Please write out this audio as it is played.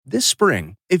This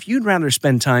spring, if you'd rather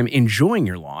spend time enjoying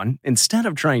your lawn instead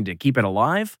of trying to keep it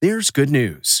alive, there's good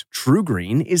news.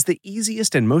 TruGreen is the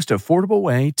easiest and most affordable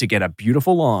way to get a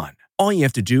beautiful lawn. All you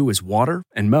have to do is water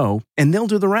and mow, and they'll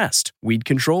do the rest. Weed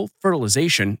control,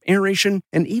 fertilization, aeration,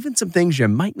 and even some things you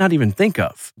might not even think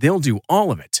of. They'll do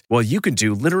all of it, while you can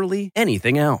do literally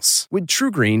anything else. With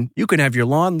TruGreen, you can have your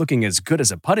lawn looking as good as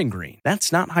a putting green.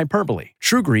 That's not hyperbole.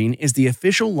 TruGreen is the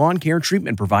official lawn care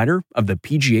treatment provider of the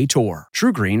PGA Tour.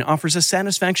 TruGreen offers a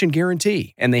satisfaction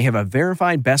guarantee, and they have a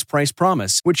verified best price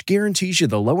promise, which guarantees you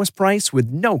the lowest price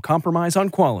with no compromise on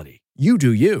quality. You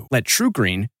do you. Let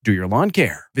TruGreen do your lawn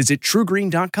care. Visit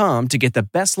TruGreen.com to get the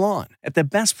best lawn at the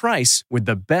best price with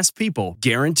the best people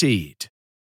guaranteed.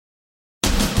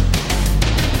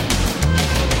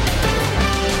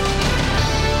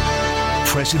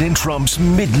 President Trump's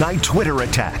midnight Twitter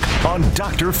attack on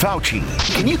Dr. Fauci.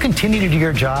 Can you continue to do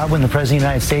your job when the President of the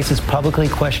United States is publicly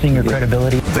questioning your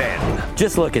credibility? Then,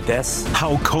 just look at this.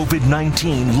 How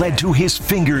COVID-19 led to his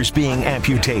fingers being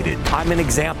amputated. I'm an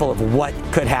example of what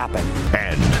could happen.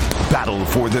 And battle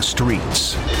for the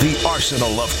streets. The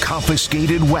arsenal of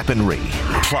confiscated weaponry.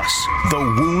 Plus, the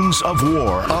wounds of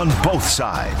war on both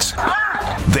sides.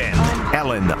 Then,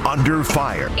 Ellen under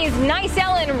fire. Is nice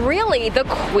Ellen really the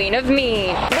queen of mean?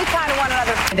 They kind of one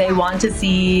another. They want to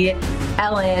see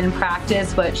Ellen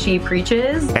practice what she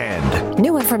preaches. And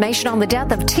new information on the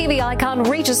death of TV icon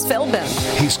Regis Philbin.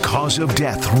 His cause of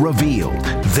death revealed.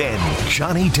 Then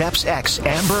Johnny Depp's ex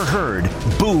Amber Heard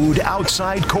booed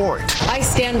outside court. I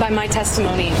stand by my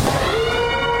testimony.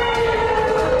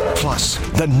 Plus,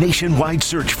 the nationwide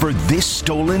search for this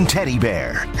stolen teddy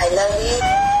bear. I love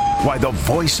you. Why the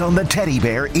voice on the teddy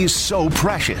bear is so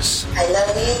precious. I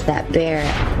love you. That bear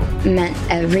meant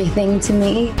everything to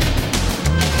me.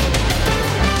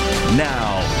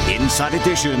 Now, Inside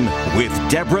Edition with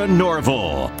Deborah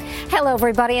Norville. Hello,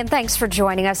 everybody, and thanks for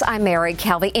joining us. I'm Mary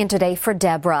Calvi, in today for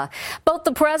Deborah. Both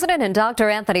the president and Dr.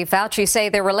 Anthony Fauci say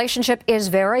their relationship is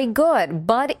very good,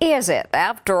 but is it?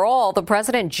 After all, the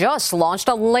president just launched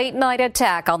a late-night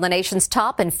attack on the nation's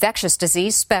top infectious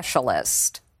disease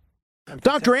specialist.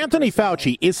 Dr. Anthony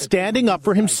Fauci is standing up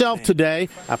for himself today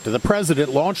after the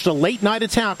president launched a late-night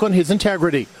attack on his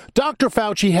integrity. Dr.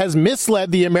 Fauci has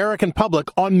misled the American public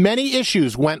on many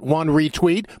issues, went one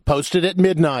retweet posted at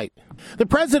midnight. The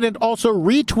president also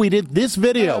retweeted this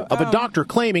video of a doctor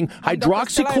claiming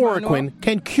hydroxychloroquine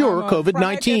can cure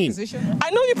COVID-19. I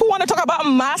know people want to talk about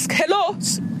masks. Hello.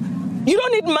 You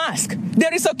don't need mask.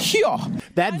 There is a cure.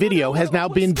 That video has now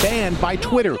been banned by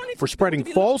Twitter for spreading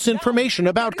false information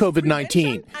about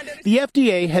COVID-19. The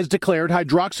FDA has declared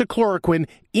hydroxychloroquine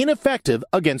ineffective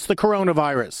against the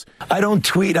coronavirus. I don't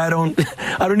tweet. I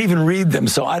don't even read them,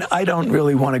 so I don't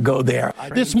really want to go there.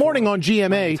 This morning on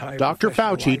GMA, Dr.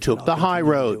 Fauci took the high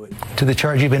road. To the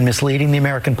charge you've been misleading the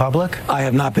American public? I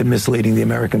have not been misleading the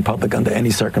American public under any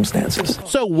circumstances.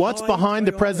 So what's behind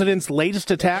the president's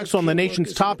latest attacks on the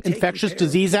nation's top infectious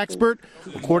disease expert?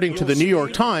 According to the New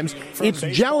York Times, it's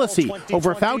jealousy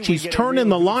over Fauci's turn in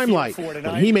the limelight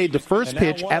when he made the first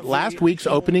pitch at last week's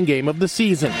opening game of the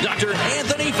season. Dr.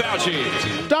 Anthony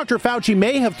Fauci. Dr. Fauci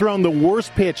may have thrown the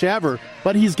worst pitch ever,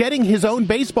 but he's getting his own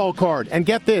baseball card. And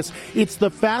get this, it's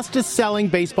the fastest selling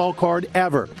baseball card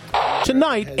ever.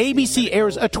 Tonight, ABC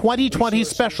airs a 2020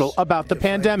 special about the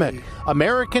pandemic,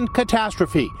 American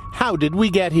Catastrophe. How did we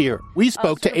get here? We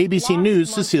spoke to ABC News'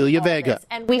 Cecilia Vega.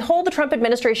 And we hold the Trump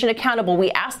administration accountable.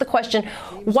 We asked the question,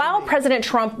 while President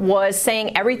Trump was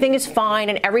saying everything is fine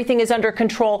and everything is under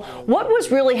control, what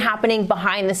was really happening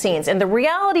behind the scenes? And the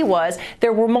reality was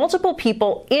there were multiple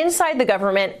people inside the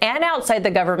government and outside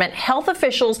the government, health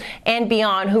officials and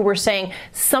beyond, who were saying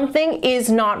something is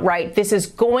not right. This is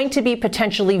going to be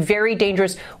potentially very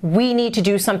dangerous. We need to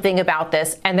do something about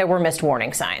this. And there were missed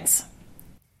warning signs.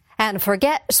 And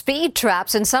forget speed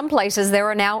traps. In some places, there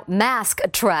are now mask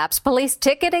traps. Police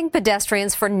ticketing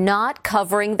pedestrians for not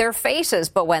covering their faces.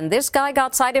 But when this guy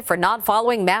got cited for not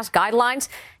following mask guidelines,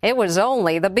 it was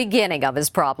only the beginning of his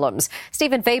problems.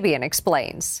 Stephen Fabian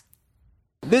explains.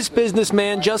 This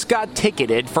businessman just got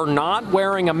ticketed for not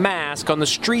wearing a mask on the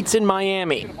streets in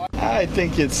Miami. I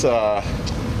think it's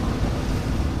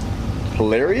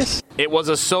hilarious. It was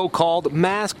a so-called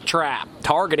mask trap,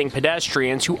 targeting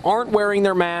pedestrians who aren't wearing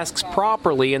their masks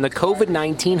properly in the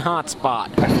COVID-19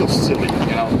 hotspot. I feel silly,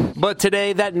 But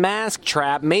today, that mask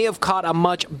trap may have caught a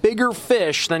much bigger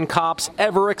fish than cops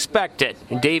ever expected.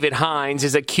 David Hines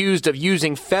is accused of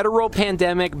using federal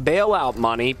pandemic bailout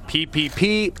money,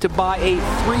 PPP, to buy a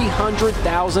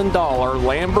 $300,000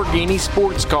 Lamborghini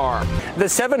sports car. The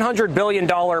 $700 billion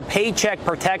Paycheck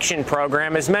Protection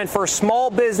Program is meant for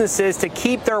small businesses to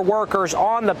keep their workers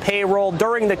on the payroll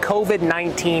during the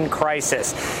COVID-19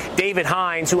 crisis. David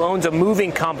Hines, who owns a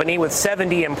moving company with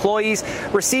 70 employees,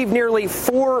 received nearly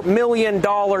 $4 million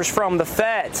from the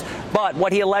feds. But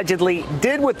what he allegedly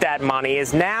did with that money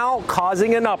is now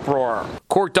causing an uproar.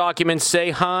 Court documents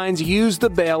say Hines used the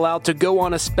bailout to go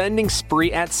on a spending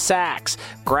spree at Saks,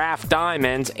 Graff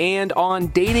Diamonds, and on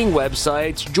dating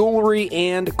websites, jewelry,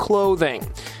 and clothing.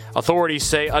 Authorities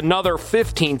say another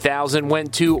 $15,000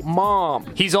 went to Mom.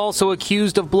 He's also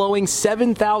accused of blowing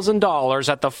 $7,000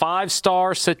 at the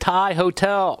 5-star Setai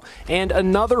Hotel and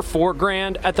another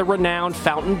 $4,000 at the renowned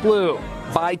Fontainebleau.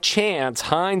 By chance,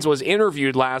 Hines was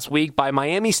interviewed last week by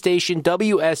Miami station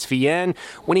WSVN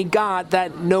when he got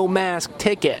that no-mask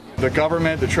ticket. The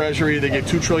government, the Treasury, they get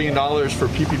 $2 trillion for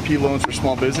PPP loans for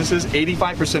small businesses.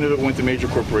 85% of it went to major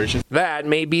corporations. That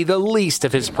may be the least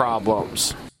of his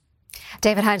problems.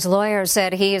 David Hines' lawyer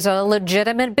said he is a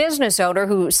legitimate business owner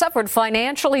who suffered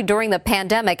financially during the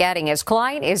pandemic, adding his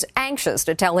client is anxious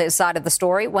to tell his side of the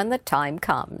story when the time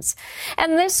comes.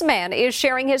 And this man is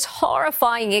sharing his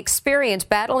horrifying experience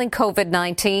battling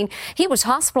COVID-19. He was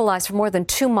hospitalized for more than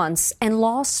 2 months and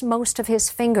lost most of his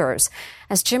fingers.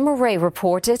 As Jim Murray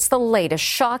reports, it's the latest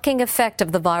shocking effect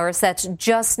of the virus that's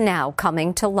just now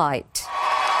coming to light.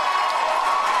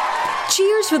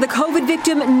 Cheers for the COVID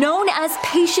victim known as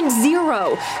Patient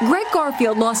Zero. Greg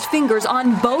Garfield lost fingers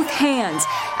on both hands.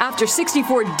 After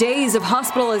 64 days of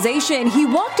hospitalization, he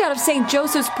walked out of St.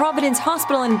 Joseph's Providence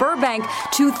Hospital in Burbank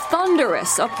to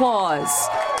thunderous applause.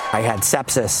 I had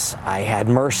sepsis. I had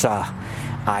MRSA.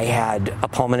 I had a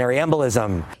pulmonary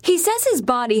embolism. He says his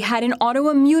body had an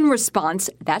autoimmune response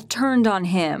that turned on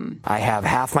him. I have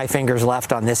half my fingers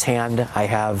left on this hand. I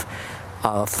have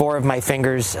 4 of my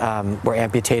fingers were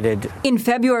amputated. In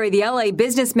February, the LA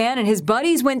businessman and his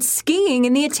buddies went skiing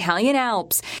in the Italian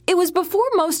Alps. It was before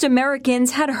most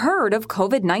Americans had heard of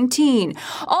COVID-19.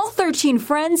 All 13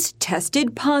 friends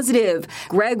tested positive.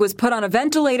 Greg was put on a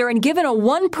ventilator and given a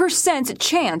 1%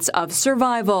 chance of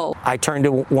survival. I turned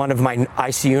to one of my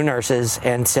ICU nurses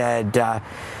and said,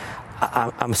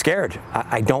 I'm scared.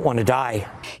 I don't want to die.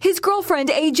 His girlfriend,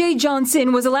 AJ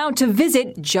Johnson, was allowed to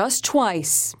visit just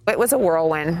twice. It was a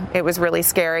whirlwind. It was really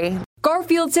scary.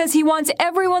 Garfield says he wants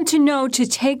everyone to know to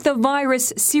take the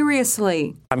virus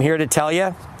seriously. I'm here to tell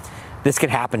you, this could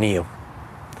happen to you.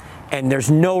 And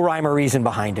there's no rhyme or reason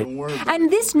behind it.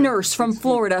 And this nurse from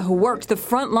Florida who worked the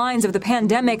front lines of the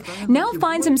pandemic now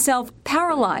finds himself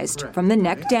paralyzed from the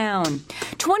neck down.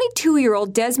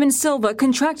 22-year-old Desmond Silva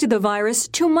contracted the virus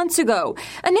 2 months ago.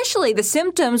 Initially, the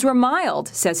symptoms were mild,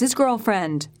 says his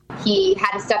girlfriend. He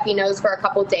had a stuffy nose for a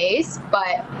couple days,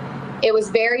 but it was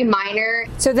very minor.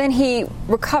 So then he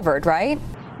recovered, right?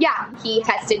 Yeah, he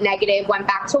tested negative, went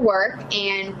back to work,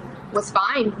 and was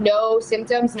fine. No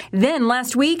symptoms. Then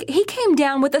last week, he came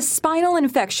down with a spinal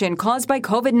infection caused by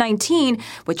COVID-19,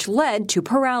 which led to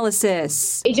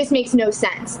paralysis. It just makes no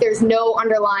sense. There's no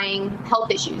underlying health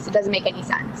issues. It doesn't make any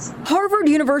sense. Harvard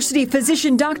University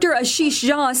physician Dr. Ashish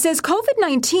Jha says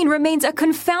COVID-19 remains a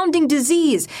confounding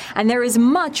disease, and there is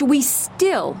much we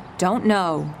still don't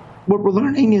know. What we're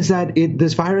learning is that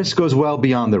this virus goes well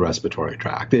beyond the respiratory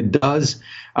tract. It does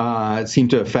seem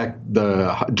to affect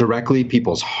directly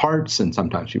people's hearts and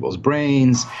sometimes people's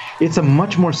brains. It's a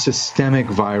much more systemic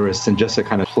virus than just a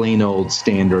kind of plain old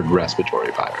standard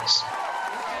respiratory virus.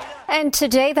 And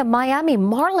today, the Miami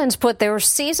Marlins put their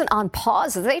season on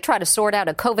pause as they try to sort out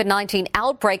a COVID-19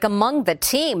 outbreak among the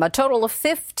team. A total of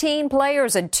 15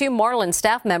 players and 2 Marlins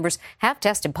staff members have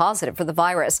tested positive for the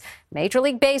virus. Major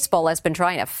League Baseball has been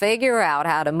trying to figure out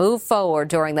how to move forward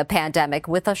during the pandemic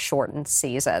with a shortened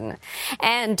season.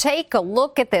 And take a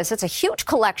look at this. It's a huge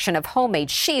collection of homemade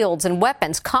shields and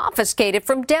weapons confiscated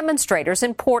from demonstrators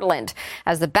in Portland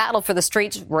as the battle for the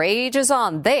streets rages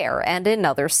on there and in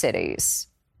other cities.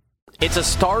 It's a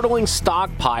startling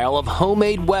stockpile of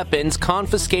homemade weapons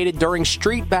confiscated during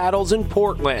street battles in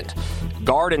Portland.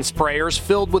 Garden sprayers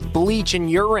filled with bleach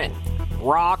and urine,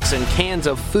 rocks and cans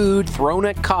of food thrown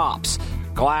at cops,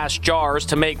 glass jars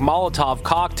to make Molotov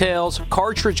cocktails,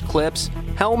 cartridge clips,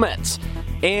 helmets,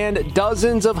 and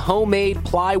dozens of homemade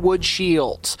plywood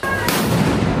shields.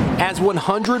 As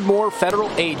 100 more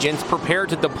federal agents prepare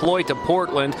to deploy to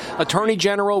Portland, Attorney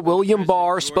General William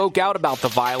Barr spoke out about the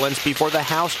violence before the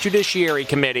House Judiciary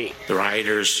Committee. The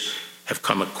rioters have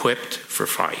come equipped for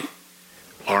fight.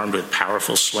 armed with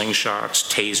powerful slingshots,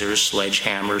 tasers,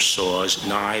 sledgehammers, saws,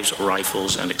 knives,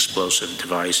 rifles, and explosive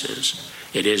devices.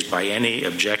 It is, by any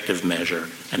objective measure,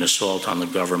 an assault on the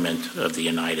government of the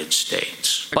United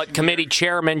States. But committee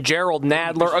chairman Gerald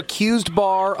Nadler accused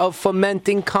Barr of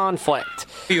fomenting conflict.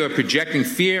 You are projecting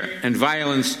fear and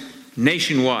violence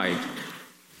nationwide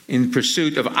in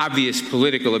pursuit of obvious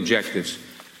political objectives.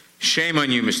 Shame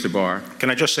on you, Mr. Barr.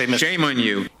 Can I just say, shame on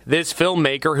you. This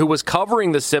filmmaker, who was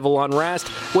covering the civil unrest,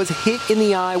 was hit in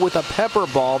the eye with a pepper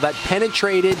ball that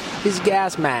penetrated his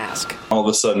gas mask. All of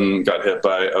a sudden got hit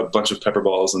by a bunch of pepper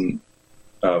balls, and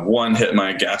one hit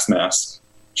my gas mask,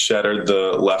 shattered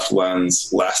the left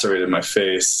lens, lacerated my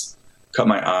face, cut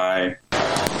my eye.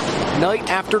 Night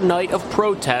after night of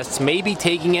protests may be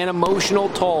taking an emotional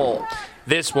toll.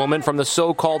 This woman from the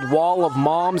so-called Wall of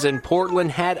Moms in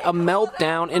Portland had a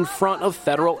meltdown in front of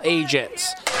federal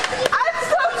agents. I'm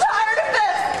so tired of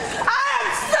this! I am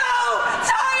so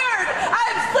tired! I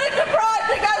am sleep deprived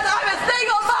because I'm a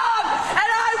single mom and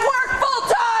I work full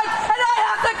time and I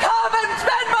have to come and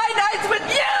spend my nights with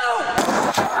you!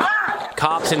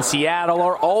 Cops in Seattle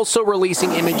are also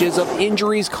releasing images of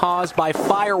injuries caused by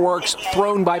fireworks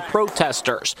thrown by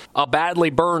protesters, a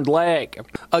badly burned leg,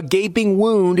 a gaping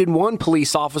wound in one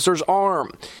police officer's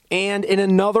arm, and in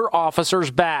another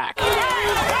officer's back.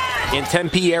 In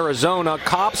Tempe, Arizona,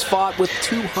 cops fought with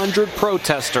 200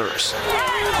 protesters.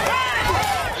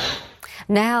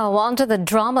 Now, on to the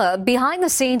drama behind the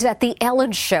scenes at The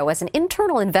Ellen Show as an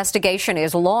internal investigation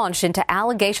is launched into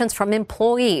allegations from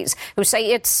employees who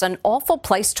say it's an awful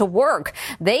place to work.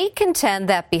 They contend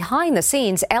that behind the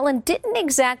scenes, Ellen didn't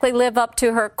exactly live up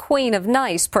to her Queen of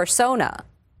Nice persona.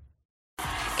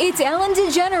 It's Ellen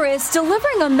DeGeneres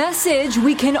delivering a message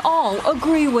we can all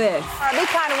agree with. Be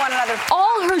kind to one another.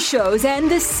 All her shows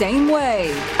end the same way.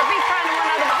 Be kind to one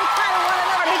another. Be kind to one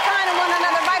another. Be kind to one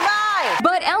another. Bye-bye.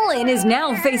 But Ellen is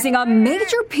now facing a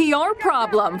major PR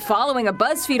problem following a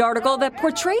BuzzFeed article that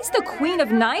portrays the Queen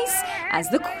of Nice as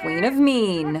the Queen of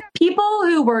Mean. People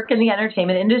who work in the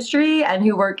entertainment industry and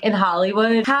who work in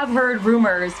Hollywood have heard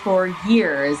rumors for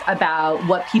years about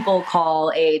what people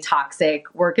call a toxic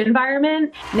work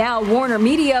environment. Now, Warner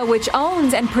Media, which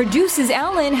owns and produces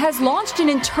Ellen, has launched an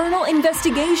internal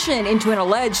investigation into an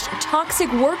alleged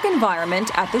toxic work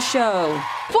environment at the show.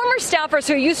 Former staffers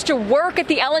who used to work at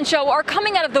The Ellen Show are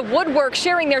coming out of the woodwork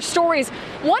sharing their stories.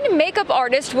 One makeup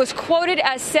artist was quoted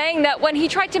as saying that when he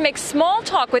tried to make small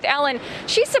talk with Ellen,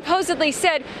 she supposedly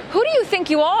said, "Who do you think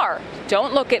you are?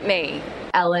 Don't look at me."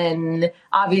 Ellen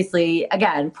obviously,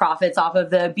 again, profits off of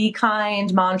the Be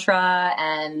Kind mantra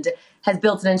and has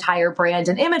built an entire brand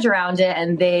and image around it,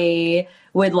 and they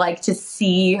would like to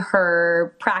see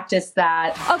her practice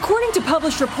that. According to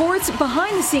published reports,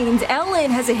 behind the scenes,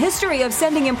 Ellen has a history of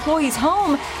sending employees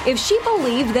home if she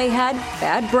believed they had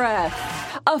bad breath.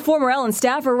 A former Ellen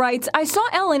staffer writes, "I saw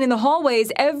Ellen in the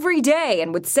hallways every day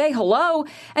and would say hello,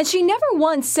 and she never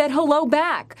once said hello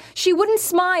back. She wouldn't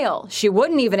smile. She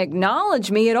wouldn't even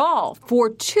acknowledge me at all for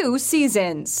 2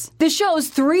 seasons." The show's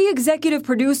 3 executive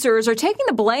producers are taking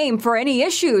the blame for any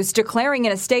issues, declaring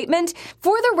in a statement,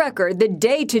 "For the record, the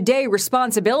day-to-day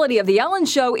responsibility of The Ellen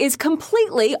Show is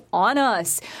completely on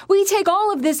us. We take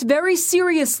all of this very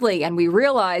seriously, and we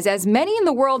realize, as many in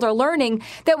the world are learning,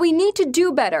 that we need to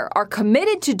do better, are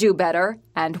committed to do better,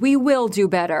 and we will do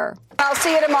better." I'll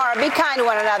see you tomorrow. Be kind to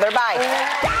one another. Bye.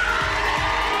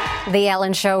 The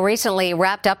Ellen Show recently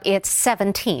wrapped up its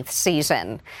 17th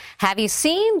season. Have you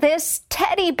seen this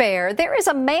teddy bear? There is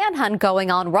a manhunt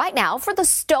going on right now for the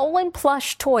stolen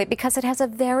plush toy because it has a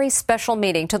very special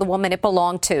meaning to the woman it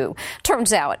belonged to.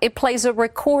 Turns out it plays a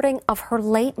recording of her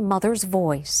late mother's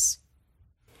voice.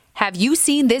 Have you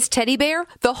seen this teddy bear?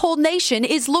 The whole nation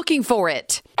is looking for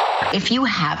it. If you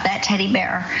have that teddy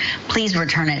bear, please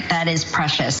return it. That is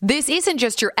precious. This isn't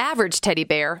just your average teddy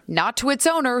bear, not to its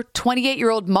owner,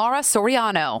 28-year-old Mara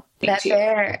Soriano. That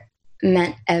bear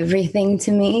meant everything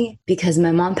to me because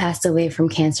my mom passed away from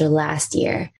cancer last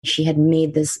year. She had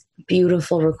made this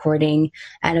beautiful recording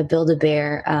at a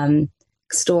Build-A-Bear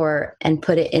store and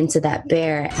put it into that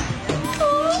bear.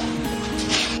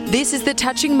 This is the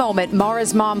touching moment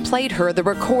Mara's mom played her the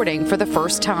recording for the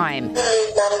first time.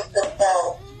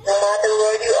 No matter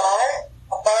where you are,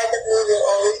 a part of me will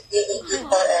always be with you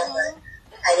forever.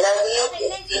 I love you.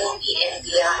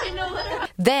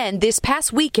 Then, this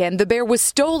past weekend, the bear was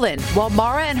stolen while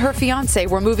Mara and her fiancé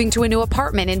were moving to a new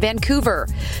apartment in Vancouver.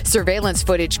 Surveillance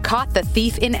footage caught the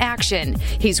thief in action.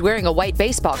 He's wearing a white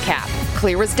baseball cap.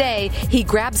 Clear as day, he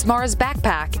grabs Mara's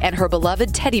backpack and her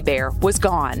beloved teddy bear was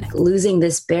gone. Losing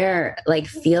this bear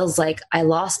feels like I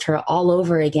lost her all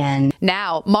over again.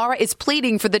 Now, Mara is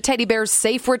pleading for the teddy bear's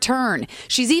safe return.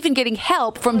 She's even getting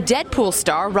help from Deadpool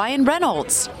star Ryan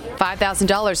Reynolds.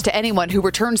 $5,000 to anyone who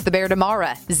returns the bear to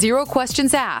Mara. 0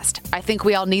 questions asked. I think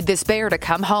we all need this bear to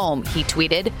come home, he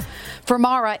tweeted. For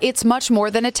Mara, it's much more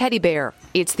than a teddy bear.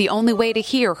 It's the only way to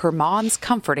hear her mom's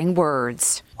comforting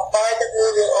words.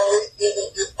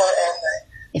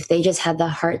 If they just had the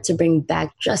heart to bring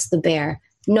back just the bear,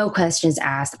 no questions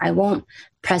asked. I won't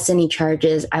press any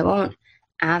charges. I won't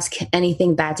ask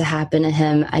anything bad to happen to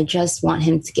him. I just want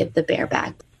him to give the bear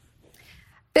back.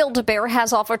 Build-A-Bear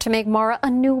has offered to make Mara a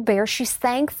new bear. She's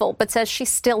thankful, but says she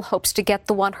still hopes to get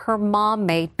the one her mom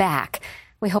made back.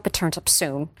 We hope it turns up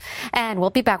soon. And we'll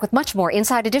be back with much more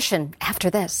Inside Edition after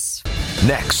this.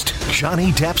 Next,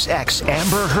 Johnny Depp's ex,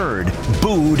 Amber Heard,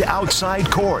 booed outside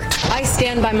court. I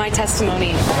stand by my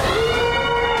testimony.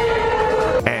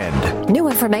 And new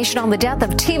information on the death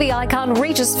of TV icon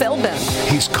Regis Philbin.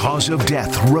 His cause of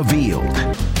death revealed.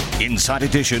 Inside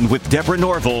Edition with Deborah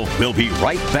Norville. We'll be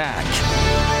right back.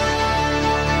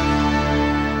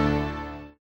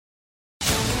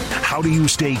 How do you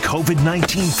stay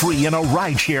COVID-19 free in a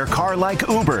rideshare car like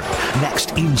Uber?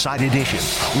 Next, Inside Edition.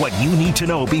 What you need to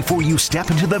know before you step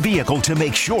into the vehicle to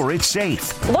make sure it's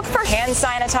safe. Look for hand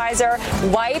sanitizer,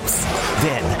 wipes.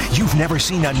 Then, you've never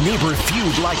seen a neighbor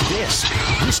feud like this.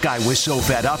 This guy was so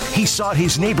fed up, he sawed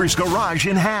his neighbor's garage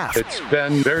in half. It's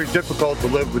been very difficult to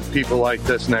live with people like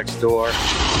this next door.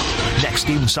 Next,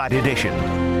 Inside Edition.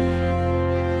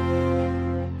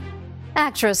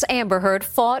 Actress Amber Heard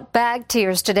fought back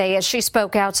tears today as she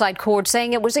spoke outside court,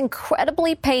 saying it was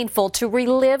incredibly painful to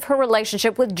relive her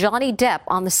relationship with Johnny Depp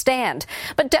on the stand.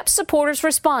 But Depp's supporters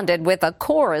responded with a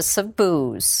chorus of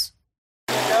boos.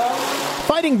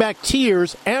 Fighting back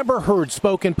tears, Amber Heard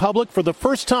spoke in public for the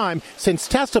first time since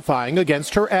testifying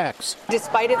against her ex.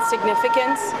 Despite its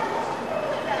significance,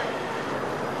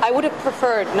 I would have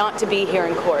preferred not to be here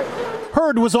in court.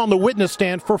 Heard was on the witness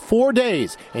stand for 4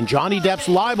 days in Johnny Depp's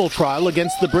libel trial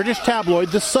against the British tabloid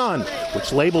The Sun,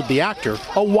 which labeled the actor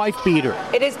a wife-beater.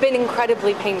 It has been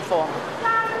incredibly painful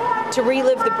to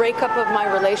relive the breakup of my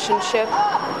relationship,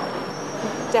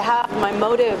 to have my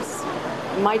motives,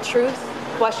 my truth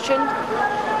questioned,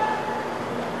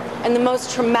 and the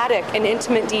most traumatic and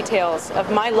intimate details of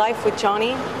my life with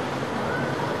Johnny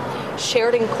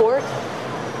shared in court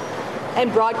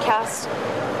and broadcast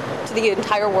to the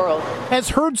entire world. As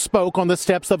Heard spoke on the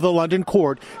steps of the London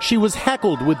court, she was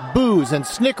heckled with boos and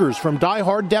snickers from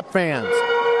die-hard Depp fans.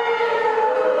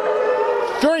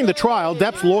 During the trial,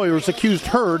 Depp's lawyers accused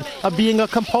Heard of being a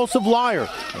compulsive liar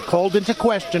and called into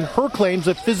question her claims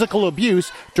of physical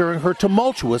abuse during her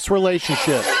tumultuous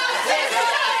relationship.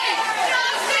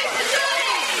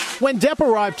 When Depp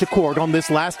arrived to court on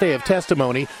this last day of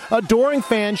testimony, adoring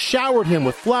fans showered him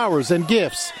with flowers and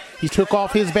gifts. He took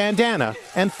off his bandana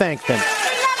and thanked them.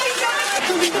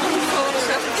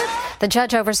 The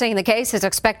judge overseeing the case is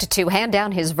expected to hand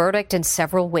down his verdict in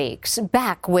several weeks.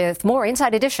 Back with more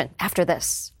Inside Edition after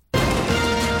this.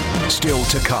 Still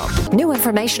to come. New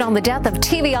information on the death of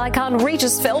TV icon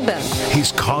Regis Philbin.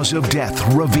 His cause of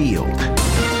death revealed.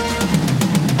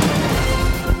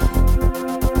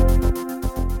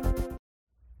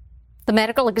 The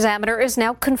medical examiner is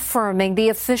now confirming the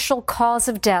official cause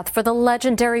of death for the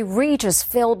legendary Regis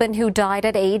Philbin, who died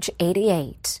at age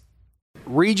 88.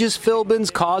 Regis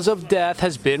Philbin's cause of death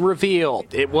has been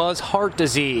revealed. It was heart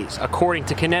disease, according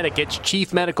to Connecticut's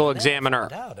chief medical examiner.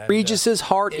 Regis's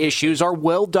heart issues are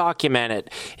well documented.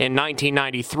 In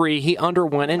 1993, he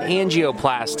underwent an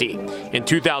angioplasty. In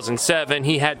 2007,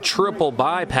 he had triple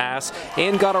bypass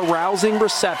and got a rousing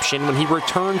reception when he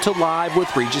returned to Live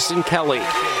with Regis and Kelly.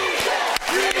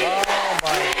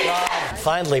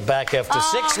 Finally back after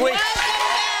 6 weeks.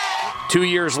 2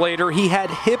 years later, he had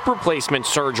hip replacement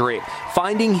surgery,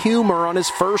 finding humor on his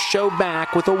first show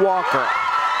back with a walker.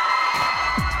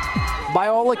 By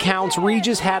all accounts,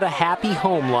 Regis had a happy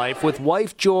home life with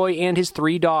wife Joy and his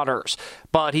 3 daughters.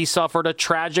 But he suffered a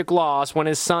tragic loss when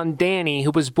his son Danny,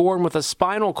 who was born with a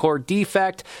spinal cord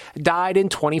defect, died in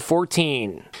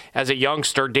 2014. As a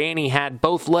youngster, Danny had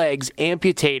both legs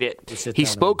amputated. He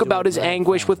spoke about his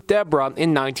anguish with Deborah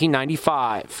in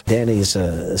 1995. Danny's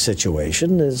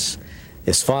situation is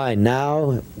fine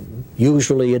now.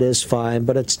 Usually it is fine,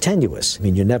 but it's tenuous. I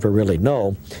mean, you never really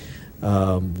know.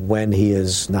 when he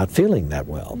is not feeling that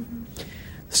well.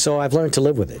 So I've learned to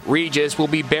live with it. Regis will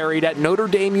be buried at Notre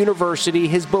Dame University,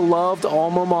 his beloved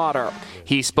alma mater.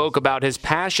 He spoke about his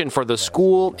passion for the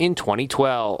school in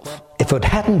 2012. If it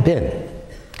hadn't been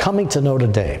coming to Notre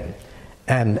Dame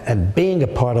and being a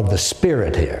part of the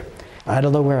spirit here, I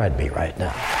don't know where I'd be right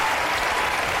now.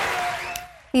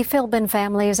 The Philbin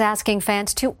family is asking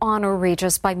fans to honor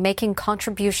Regis by making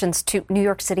contributions to New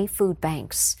York City food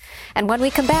banks. And when we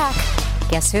come back,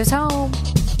 guess who's home?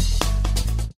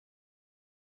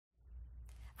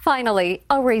 Finally,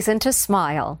 a reason to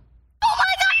smile.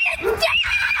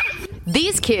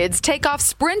 These kids take off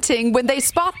sprinting when they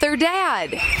spot their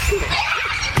dad.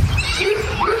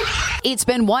 It's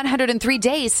been 103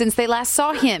 days since they last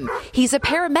saw him. He's a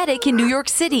paramedic in New York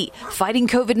City, fighting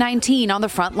COVID-19 on the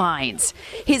front lines.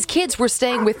 His kids were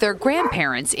staying with their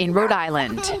grandparents in Rhode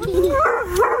Island.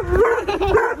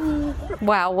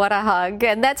 Wow, what a hug.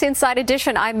 And that's Inside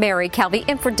Edition. I'm Mary Calvi,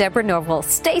 in for Deborah Norville.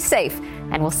 Stay safe,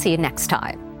 and we'll see you next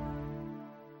time.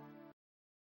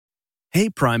 Hey,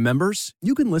 Prime members,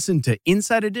 you can listen to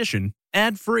Inside Edition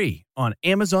ad-free on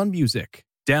Amazon Music.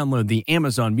 Download the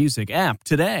Amazon Music app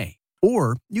today.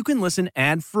 Or you can listen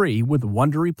ad-free with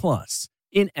Wondery Plus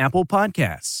in Apple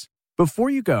Podcasts. Before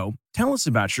you go, tell us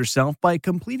about yourself by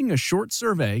completing a short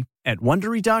survey at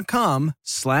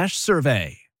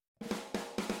Wondery.com/survey.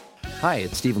 Hi,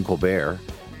 it's Stephen Colbert,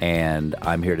 and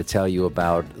I'm here to tell you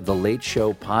about The Late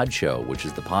Show Pod Show, which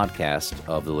is the podcast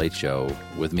of The Late Show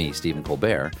with me, Stephen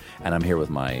Colbert, and I'm here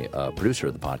with my producer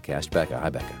of the podcast, Becca. Hi,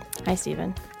 Becca. Hi,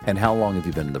 Stephen. And how long have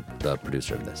you been the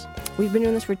producer of this? We've been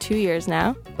doing this for 2 years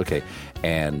now. Okay,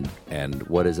 and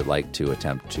what is it like to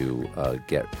attempt to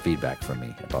get feedback from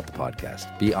me about the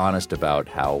podcast? Be honest about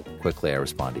how quickly I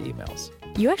respond to emails.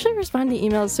 You actually respond to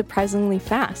emails surprisingly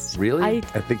fast. Really? I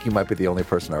think you might be the only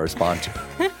person I respond to.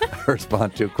 I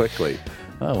respond to quickly.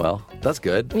 Oh, well, that's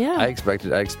good. Yeah. I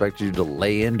expected you to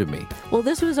lay into me. Well,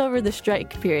 this was over the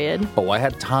strike period. Oh, I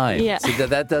had time. Yeah. See,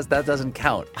 that doesn't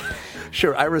count.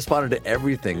 Sure, I responded to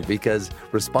everything because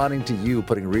responding to you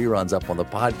putting reruns up on the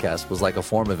podcast was like a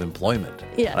form of employment.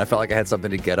 Yeah. And I felt like I had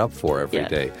something to get up for every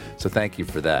day. So thank you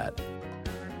for that.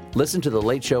 Listen to The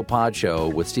Late Show Pod Show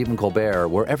with Stephen Colbert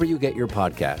wherever you get your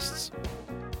podcasts.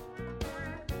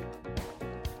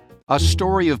 A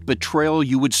story of betrayal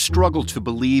you would struggle to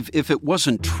believe if it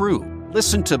wasn't true.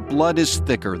 Listen to Blood is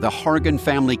Thicker, The Hargan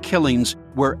Family Killings,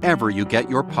 wherever you get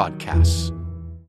your podcasts.